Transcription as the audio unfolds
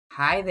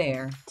Hi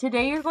there.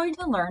 Today you're going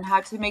to learn how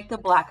to make the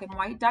black and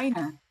white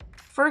diner.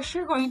 First,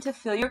 you're going to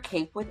fill your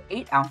cake with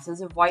 8 ounces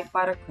of white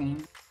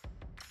buttercream,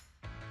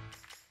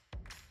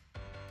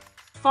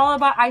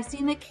 followed by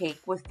icing the cake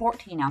with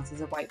 14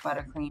 ounces of white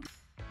buttercream.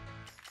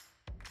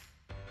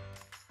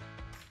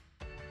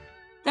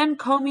 Then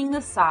combing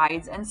the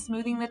sides and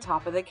smoothing the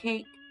top of the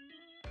cake.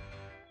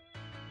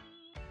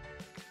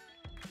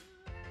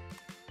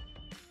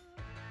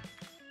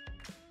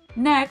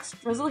 Next,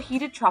 drizzle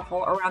heated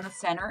truffle around the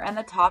center and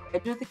the top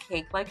edge of the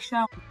cake like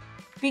shown.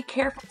 Be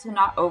careful to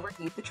not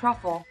overheat the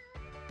truffle.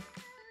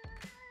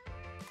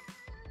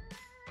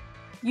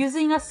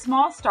 Using a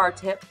small star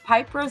tip,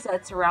 pipe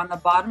rosettes around the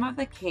bottom of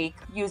the cake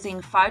using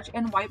fudge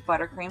and white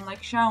buttercream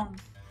like shown.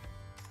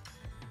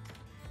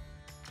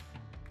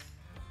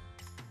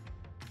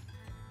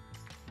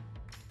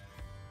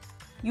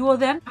 You will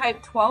then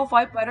pipe 12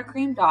 white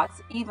buttercream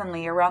dots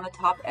evenly around the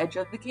top edge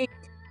of the cake.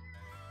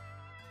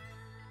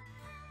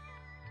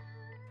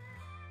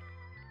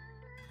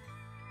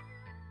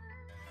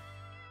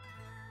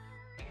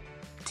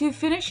 To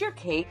finish your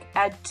cake,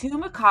 add 2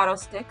 Mikado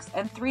sticks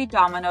and 3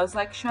 dominoes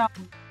like shown.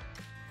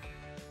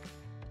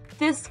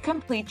 This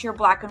completes your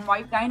black and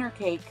white diner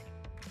cake.